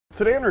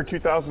Today on our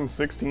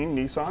 2016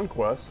 Nissan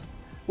Quest,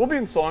 we'll be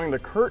installing the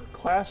Curt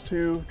Class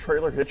 2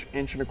 Trailer Hitch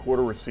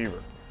 1.25"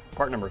 Receiver,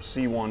 part number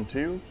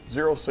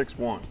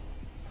C12061.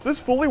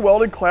 This fully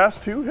welded Class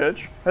 2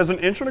 hitch has an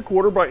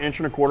 1.25" by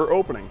 1.25"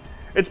 opening.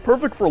 It's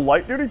perfect for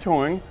light-duty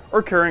towing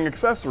or carrying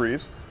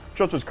accessories,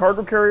 such as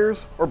cargo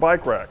carriers or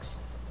bike racks.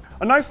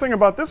 A nice thing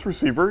about this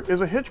receiver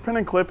is a hitch pin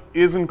and clip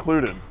is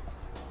included.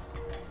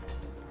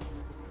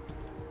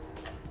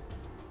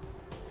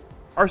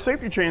 Our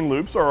safety chain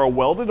loops are a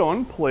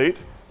welded-on plate,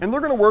 and they're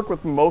going to work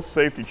with most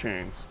safety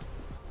chains.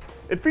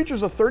 It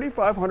features a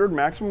 3,500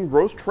 maximum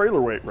gross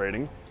trailer weight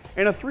rating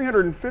and a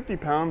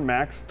 350-pound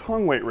max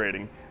tongue weight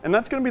rating, and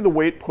that's going to be the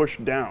weight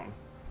pushed down.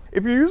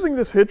 If you're using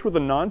this hitch with a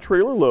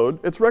non-trailer load,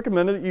 it's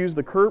recommended that you use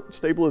the Curt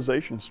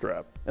stabilization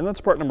strap, and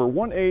that's part number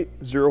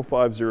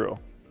 18050.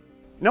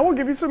 Now we'll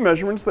give you some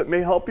measurements that may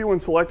help you when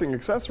selecting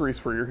accessories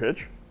for your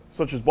hitch,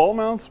 such as ball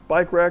mounts,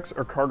 bike racks,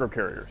 or cargo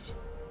carriers.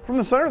 From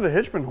the center of the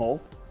hitch pin hole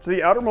to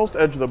the outermost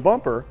edge of the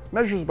bumper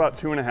measures about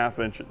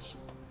 2.5 inches.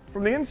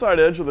 From the inside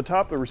edge of the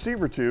top of the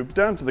receiver tube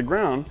down to the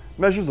ground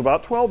measures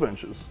about 12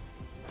 inches.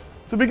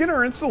 To begin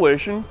our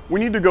installation, we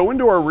need to go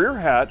into our rear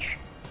hatch,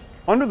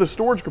 under the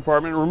storage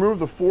compartment, and remove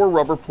the 4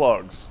 rubber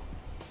plugs.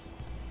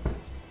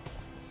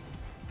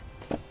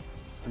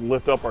 And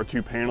lift up our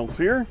 2 panels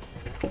here.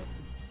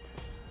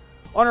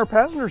 On our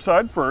passenger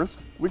side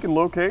first, we can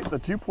locate the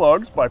 2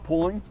 plugs by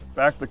pulling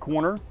back the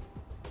corner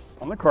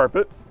on the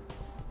carpet.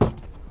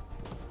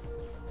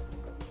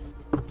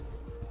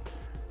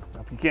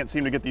 If you can't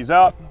seem to get these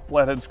out,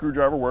 flathead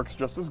screwdriver works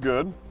just as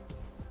good.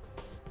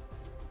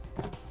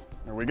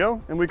 There we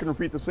go, and we can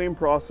repeat the same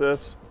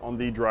process on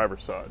the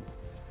driver's side.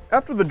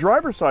 After the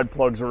driver's side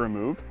plugs are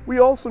removed, we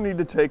also need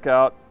to take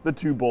out the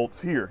 2 bolts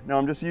here. Now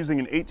I'm just using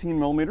an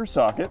 18mm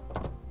socket.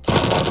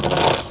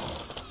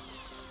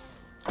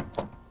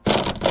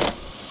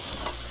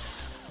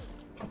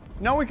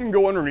 Now we can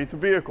go underneath the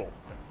vehicle.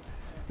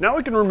 Now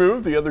we can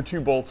remove the other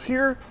 2 bolts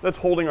here that's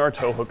holding our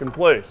tow hook in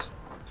place.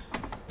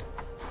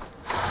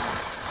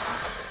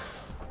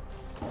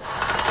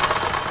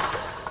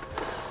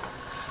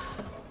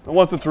 And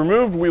once it's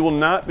removed, we will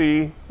not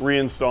be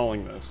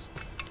reinstalling this.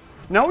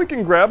 Now we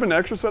can grab an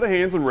extra set of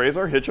hands and raise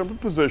our hitch up in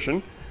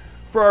position.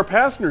 For our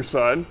passenger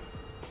side,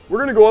 we're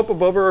going to go up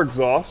above our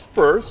exhaust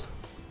first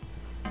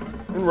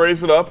and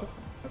raise it up.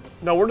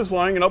 Now we're just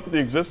lining it up with the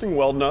existing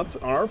weld nuts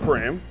on our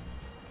frame.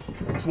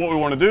 So what we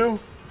want to do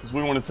is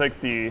we want to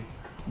take the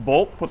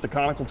bolt, put the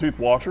conical tooth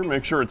washer,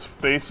 make sure it's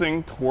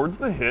facing towards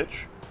the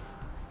hitch.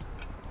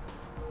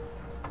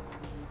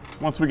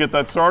 Once we get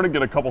that started,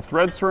 get a couple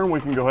threads turned, we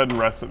can go ahead and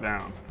rest it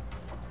down.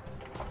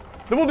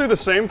 Then we'll do the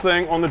same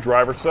thing on the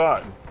driver's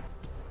side.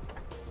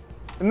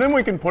 And then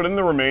we can put in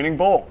the remaining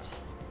bolts.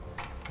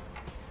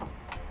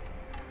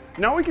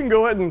 Now we can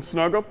go ahead and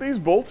snug up these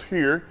bolts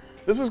here.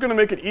 This is going to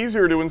make it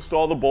easier to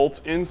install the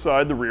bolts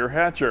inside the rear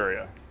hatch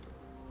area.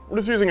 We're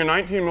just using a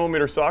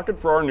 19mm socket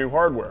for our new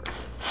hardware.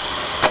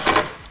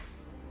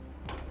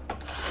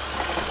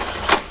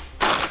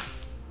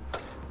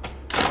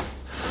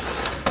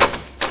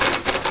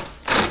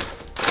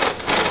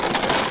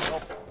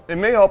 It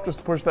may help just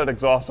to push that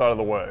exhaust out of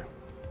the way.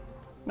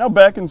 Now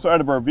back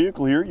inside of our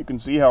vehicle here, you can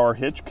see how our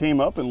hitch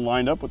came up and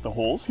lined up with the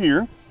holes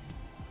here.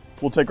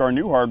 We'll take our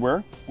new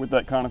hardware with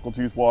that conical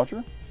tooth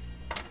washer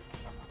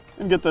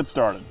and get that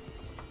started.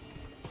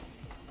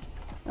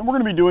 And we're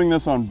going to be doing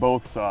this on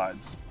both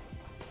sides.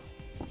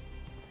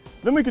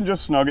 Then we can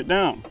just snug it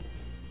down.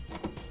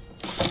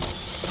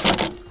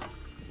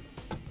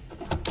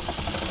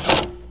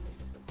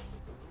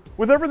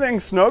 With everything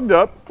snugged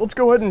up, let's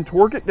go ahead and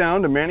torque it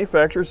down to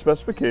manufacturer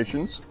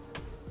specifications,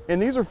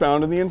 and these are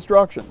found in the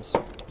instructions.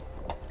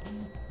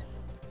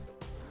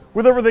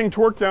 With everything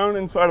torqued down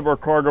inside of our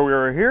cargo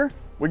area here,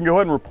 we can go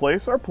ahead and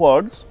replace our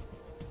plugs,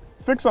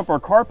 fix up our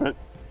carpet.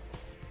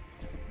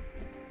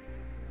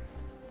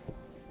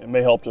 It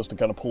may help just to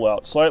kind of pull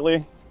out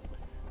slightly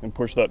and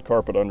push that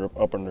carpet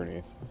up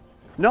underneath.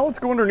 Now let's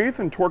go underneath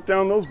and torque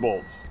down those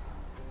bolts.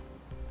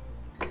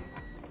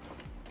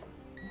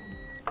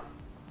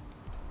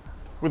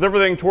 With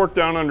everything torqued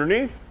down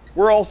underneath,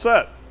 we're all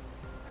set.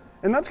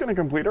 And that's going to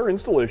complete our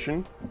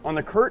installation on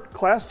the Curt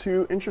Class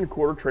 2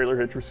 1.25" Trailer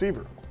Hitch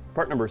Receiver,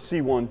 part number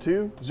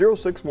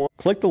C12061.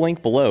 Click the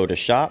link below to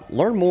shop,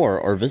 learn more,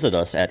 or visit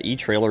us at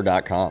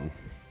etrailer.com.